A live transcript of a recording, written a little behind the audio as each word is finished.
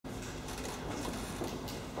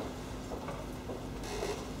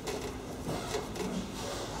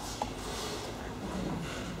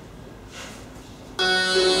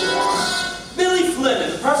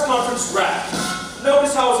track.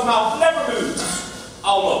 Notice how his mouth never moves.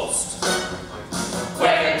 Almost.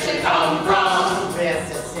 Where'd you come from?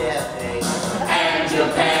 Mississippi. And your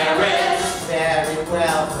parents? Very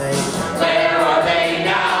wealthy. Where are they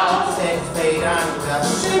now? 6 feet under.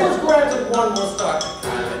 She was granted one more start to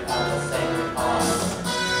private of the sacred heart.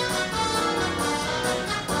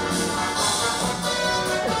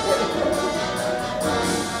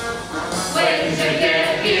 When did you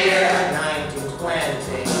get here?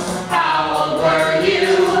 1920. How old were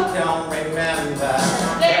you? Don't remember.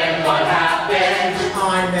 Then what happened?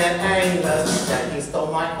 I met Amos. Then he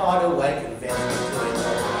stole my heart away, convinced me to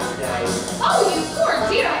ignore my days. Oh, you poor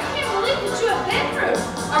dear, I can't believe what you have been through.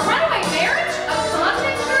 A runaway marriage? A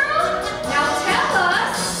convict girl? Now tell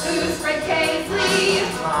us, who's Fred Casey?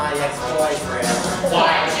 My ex-boyfriend.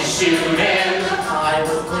 Why'd you shoot him? I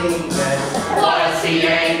was leaving. Was he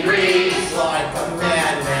angry? Like a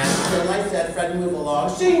madman. Till I said, Fred, move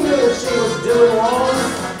along. She knew what she was doing wrong.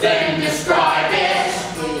 Then describe it.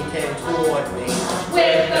 He came toward me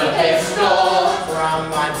With the pistol. from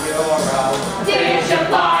my bureau. Did you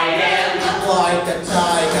bite him? Like a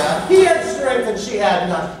tiger. He had strength and she had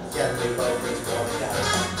none. Yes, we both reached for the gun.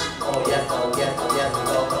 Oh yes, oh yes, oh yes, we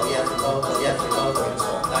both, oh yes, we both, oh yes, we both, oh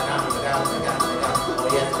yes, the gun, the gun, the gun, the gun. Oh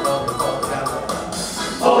yes, we both, the gun, the gun.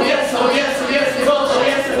 Oh yes, oh yes, oh yes, we both, oh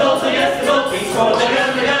yes, we both, oh yes, we both. Reach for the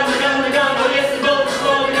gun, the gun, the gun, the gun. Oh yes, we both, reach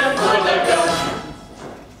for the gun, for the gun.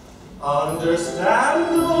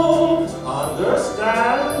 Understandable,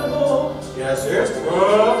 understandable. Yes, it's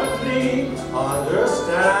perfectly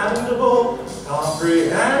understandable.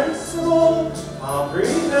 Comprehensible,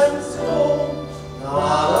 comprehensible.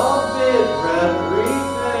 Not a bit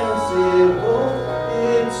reprehensible.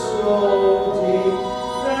 It's so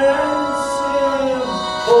defensible.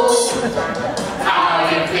 How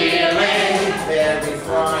you feeling? Very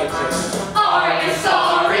frightened. Are you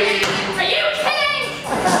sorry? Are you kidding?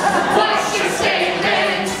 What's your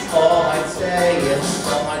statement? All I'd say is,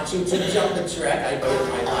 while my choo-choo jumped the track, I gave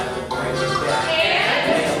my life to bring it back. And?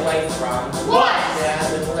 Stay away from What? jazz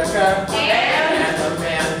and liquor. And? the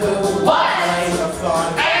man who What? played the fun.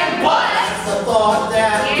 And what? That's the thought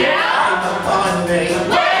that Yeah? came upon me.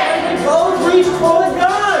 When? Those reached for the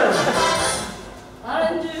gun.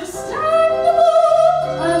 Understandable,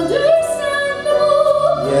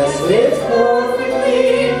 understandable. Yes, it's perfectly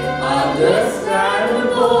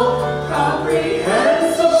understandable,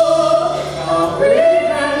 comprehensible,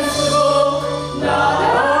 comprehensible, not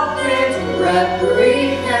a bit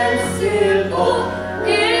reprehensible.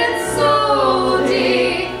 It's so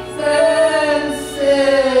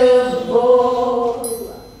defensible.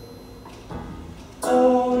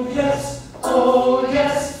 Oh yes, oh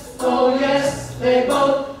yes, oh yes, they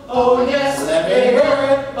both, oh yes, Let me they hear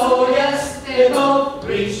both, it. oh yes, they both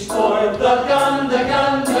reach for the gun, the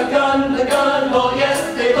gun, the gun, the gun, oh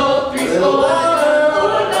yes, they both reach for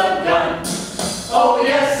the gun. Oh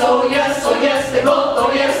yes, oh yes, oh yes, they both,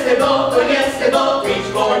 oh yes, they both, oh yes, they both reach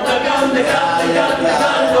for the gun, the gun.